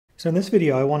So in this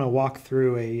video, I want to walk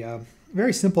through a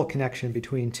very simple connection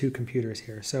between two computers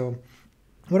here. So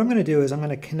what I'm going to do is I'm going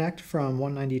to connect from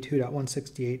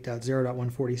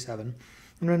 192.168.0.147. I'm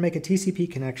going to make a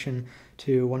TCP connection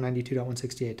to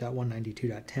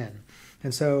 192.168.192.10.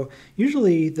 And so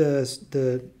usually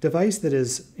the device that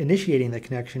is initiating the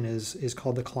connection is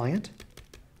called the client.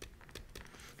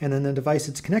 And then the device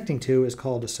it's connecting to is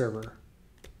called a server.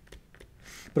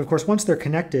 But of course, once they're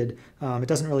connected, it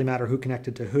doesn't really matter who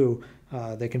connected to who.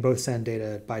 They can both send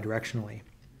data bidirectionally.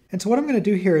 And so what I'm going to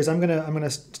do here is I'm going to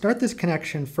start this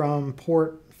connection from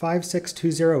port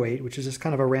 56208, which is just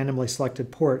kind of a randomly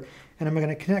selected port, and I'm going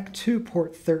to connect to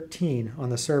port 13 on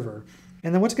the server.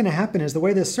 And then what's going to happen is the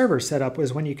way this server is set up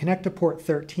is when you connect to port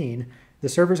 13, the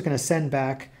server is going to send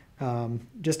back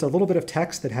just a little bit of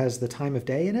text that has the time of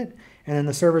day in it, and then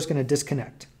the server is going to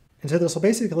disconnect. And so this will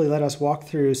basically let us walk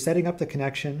through setting up the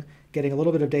connection, getting a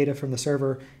little bit of data from the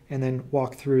server, and then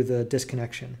walk through the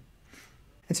disconnection.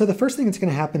 And so the first thing that's going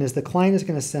to happen is the client is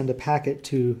going to send a packet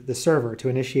to the server to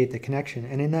initiate the connection.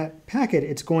 And in that packet,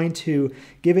 it's going to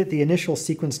give it the initial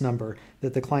sequence number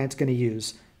that the client's going to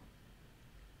use.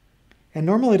 And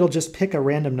normally it'll just pick a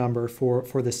random number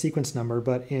for the sequence number,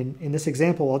 but in this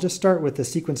example, I'll just start with the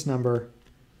sequence number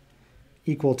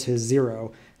equal to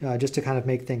 0, just to kind of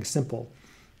make things simple.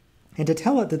 And to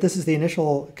tell it that this is the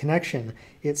initial connection,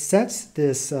 it sets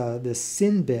this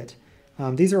SYN bit.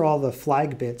 These are all the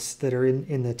flag bits that are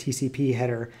in the TCP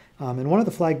header. And one of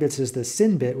the flag bits is the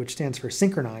SYN bit, which stands for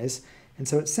synchronize. And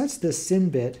so it sets this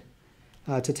SYN bit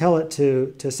to tell it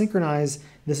to synchronize.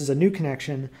 This is a new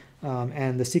connection,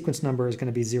 and the sequence number is going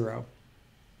to be 0.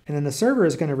 And then the server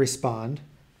is going to respond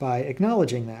by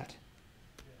acknowledging that.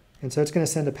 And so it's going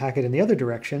to send a packet in the other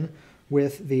direction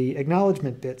with the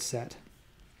acknowledgement bit set.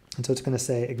 And so it's going to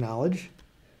say acknowledge.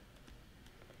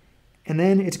 And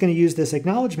then it's going to use this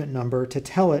acknowledgement number to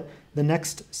tell it the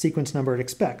next sequence number it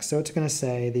expects. So it's going to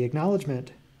say the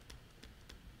acknowledgement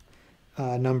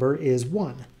number is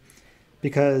 1.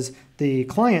 Because the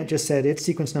client just said its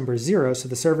sequence number is 0, so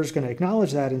the server is going to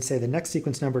acknowledge that and say the next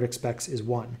sequence number it expects is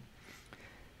 1.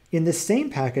 In this same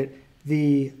packet,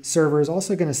 the server is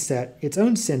also going to set its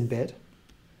own SYN bit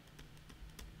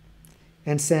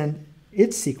and send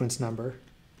its sequence number,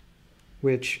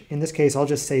 which in this case I'll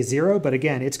just say 0, but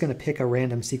again, it's going to pick a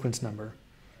random sequence number.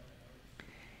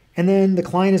 And then the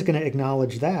client is going to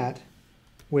acknowledge that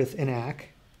with an ACK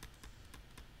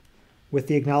with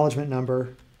the acknowledgement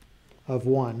number of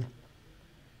 1.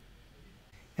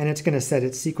 And it's going to set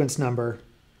its sequence number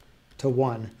to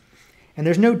 1. And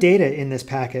there's no data in this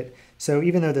packet, so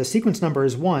even though the sequence number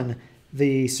is 1,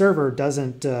 the server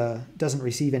doesn't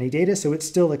receive any data, so it's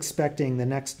still expecting the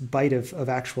next byte of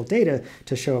actual data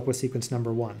to show up with sequence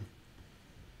number 1.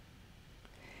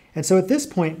 And so at this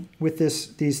point, with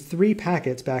these 3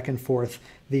 packets back and forth,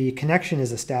 the connection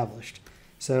is established.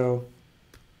 So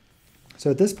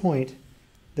at this point,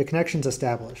 the connection's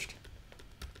established.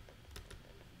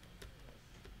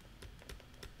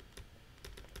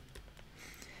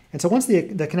 And so once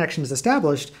the connection is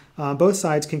established, both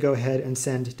sides can go ahead and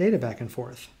send data back and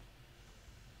forth.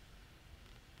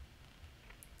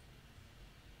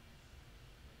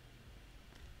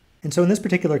 And so in this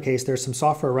particular case, there's some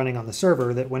software running on the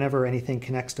server that whenever anything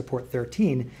connects to port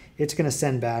 13, it's going to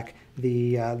send back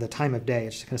the time of day.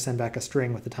 It's just going to send back a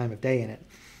string with the time of day in it.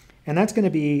 And that's going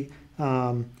to be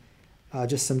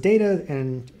just some data,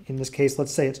 and in this case,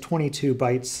 let's say it's 22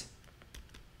 bytes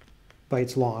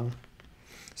long.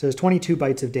 So there's 22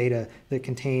 bytes of data that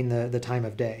contain the time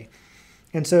of day.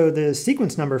 And so the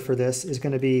sequence number for this is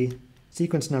going to be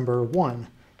sequence number 1.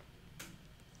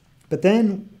 But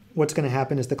then what's going to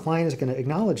happen is the client is going to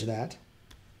acknowledge that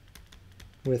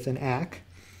with an ACK.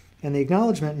 And the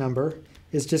acknowledgement number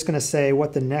is just going to say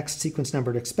what the next sequence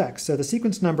number it expects. So the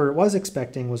sequence number it was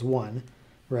expecting was 1,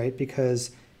 right?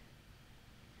 Because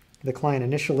the client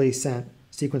initially sent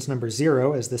sequence number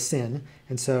 0 as the SYN,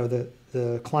 and so the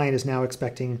client is now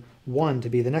expecting 1 to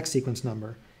be the next sequence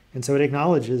number. And so it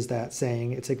acknowledges that,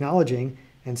 saying it's acknowledging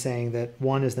and saying that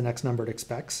 1 is the next number it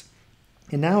expects.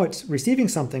 And now it's receiving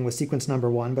something with sequence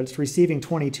number 1, but it's receiving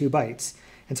 22 bytes.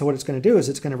 And so what it's going to do is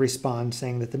it's going to respond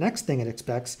saying that the next thing it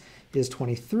expects is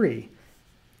 23.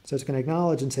 So it's going to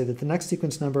acknowledge and say that the next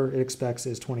sequence number it expects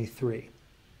is 23,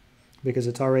 because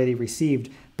it's already received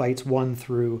bytes 1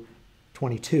 through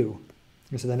 22.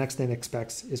 And so the next thing it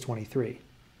expects is 23.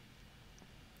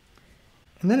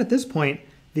 And then at this point,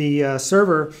 the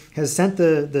server has sent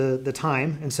the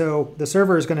time, and so the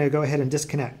server is going to go ahead and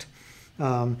disconnect.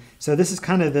 So this is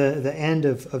kind of the end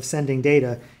of sending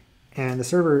data, and the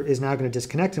server is now going to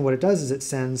disconnect, and what it does is it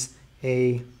sends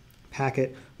a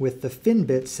packet with the fin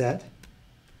bit set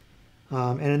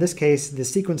And in this case, the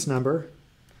sequence number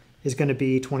is going to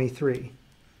be 23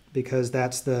 because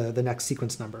that's the next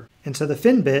sequence number. And so the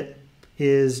fin bit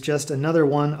is just another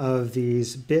one of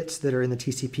these bits that are in the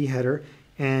TCP header,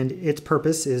 and its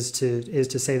purpose is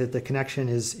to say that the connection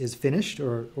is finished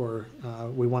or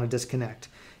we want to disconnect.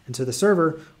 And so the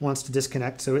server wants to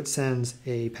disconnect, so it sends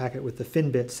a packet with the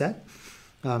fin bit set,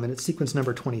 and it's sequence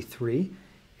number 23.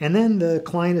 And then the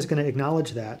client is going to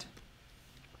acknowledge that.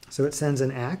 So it sends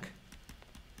an ACK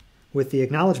with the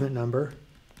acknowledgement number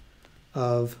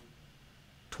of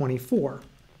 24.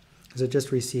 Because it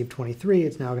just received 23,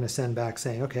 it's now going to send back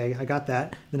saying, okay, I got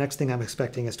that. The next thing I'm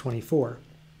expecting is 24.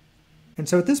 And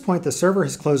so at this point, the server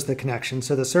has closed the connection,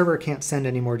 so the server can't send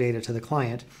any more data to the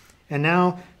client. And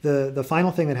now the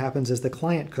final thing that happens is the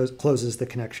client closes the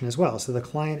connection as well. So the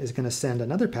client is going to send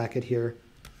another packet here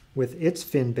with its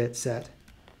fin bit set.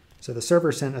 So the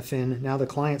server sent a fin, now the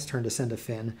client's turn to send a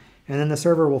fin, and then the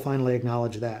server will finally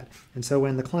acknowledge that. And so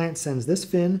when the client sends this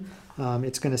fin,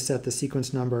 it's going to set the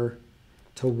sequence number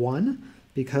to 1,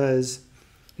 because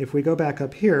if we go back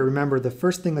up here, remember the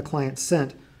first thing the client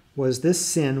sent was this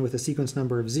SYN with a sequence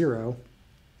number of 0,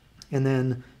 and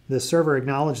then the server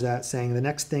acknowledged that, saying the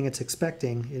next thing it's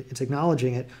expecting, it's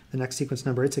acknowledging it, the next sequence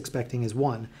number it's expecting is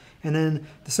 1. And then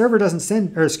the server doesn't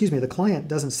send, or excuse me, the client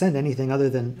doesn't send anything other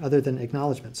than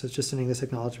acknowledgement. So it's just sending this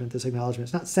acknowledgement, this acknowledgement.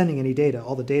 It's not sending any data.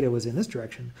 All the data was in this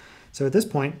direction. So at this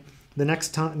point, the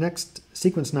next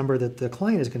sequence number that the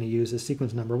client is going to use is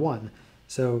sequence number 1.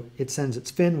 So it sends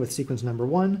its fin with sequence number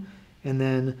 1, and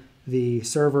then the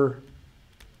server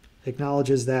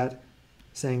acknowledges that,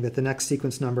 saying that the next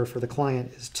sequence number for the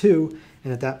client is 2,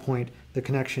 and at that point the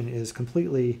connection is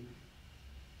completely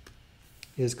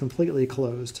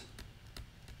closed.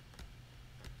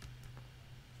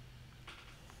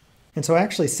 And so I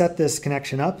actually set this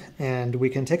connection up, and we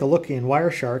can take a look in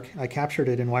Wireshark. I captured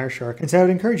it in Wireshark. And so I would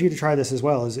encourage you to try this as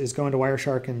well, is go into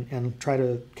Wireshark and try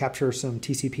to capture some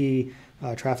TCP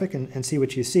traffic and see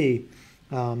what you see.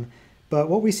 But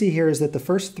what we see here is that the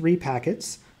first 3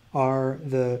 packets are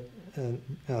the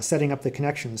setting up the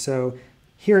connection. So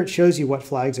here it shows you what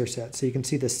flags are set. So you can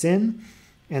see the SYN,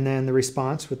 and then the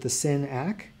response with the SYN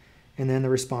ACK, and then the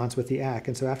response with the ACK.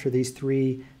 And so after these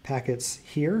 3 packets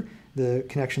here, the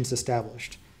connection's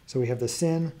established. So we have the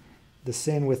SYN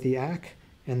with the ACK,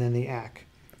 and then the ACK.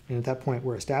 And at that point,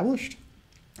 we're established.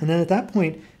 And then at that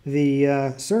point,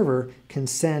 the server can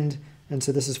send, and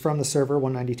so this is from the server,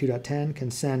 192.10,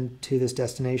 can send to this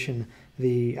destination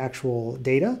the actual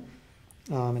data.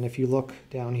 And if you look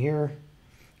down here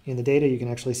in the data, you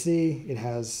can actually see it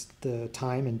has the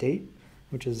time and date,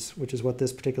 which is what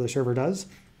this particular server does.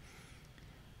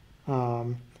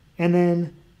 And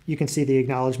then you can see the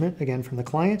acknowledgement again from the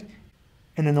client.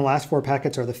 And then the last 4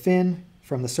 packets are the fin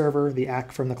from the server, the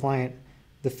ACK from the client,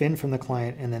 the fin from the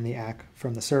client, and then the ACK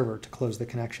from the server to close the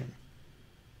connection.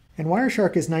 And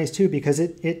Wireshark is nice too because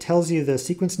it tells you the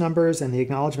sequence numbers and the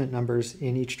acknowledgement numbers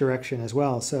in each direction as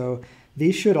well. So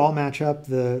these should all match up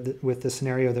with the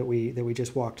scenario that we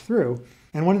just walked through.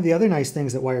 And one of the other nice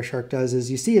things that Wireshark does is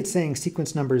you see it's saying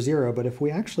sequence number 0, but if we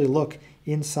actually look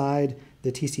inside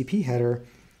the TCP header,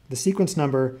 the sequence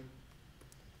number,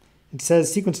 it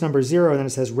says sequence number 0, and then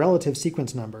it says relative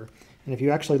sequence number. And if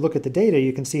you actually look at the data,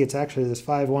 you can see it's actually this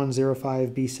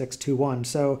 5105B621.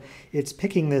 So it's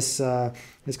picking this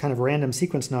kind of random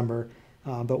sequence number,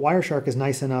 but Wireshark is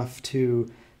nice enough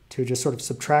to just sort of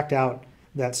subtract out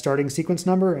that starting sequence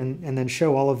number and then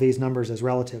show all of these numbers as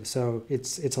relative. So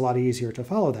it's a lot easier to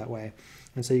follow that way.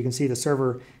 And so you can see the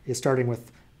server is starting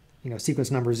with sequence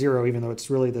number 0, even though it's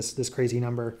really this crazy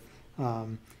number.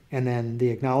 And then the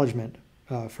acknowledgement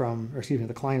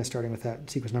the client is starting with that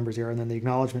sequence number 0, and then the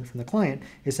acknowledgement from the client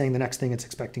is saying the next thing it's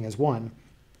expecting is 1.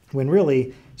 When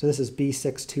really, so this is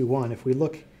B621. If we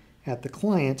look at the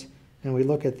client and we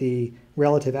look at the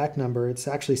relative ACK number, it's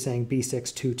actually saying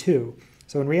B622.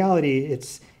 So in reality,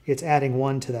 it's adding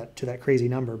 1 to that crazy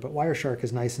number, but Wireshark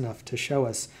is nice enough to show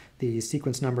us the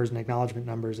sequence numbers and acknowledgement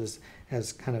numbers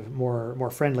as kind of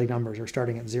more friendly numbers, or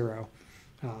starting at 0.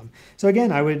 So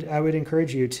again, I would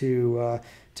encourage you to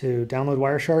download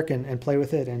Wireshark and play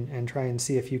with it and try and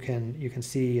see if you can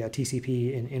see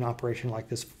TCP in operation like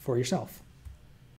this for yourself.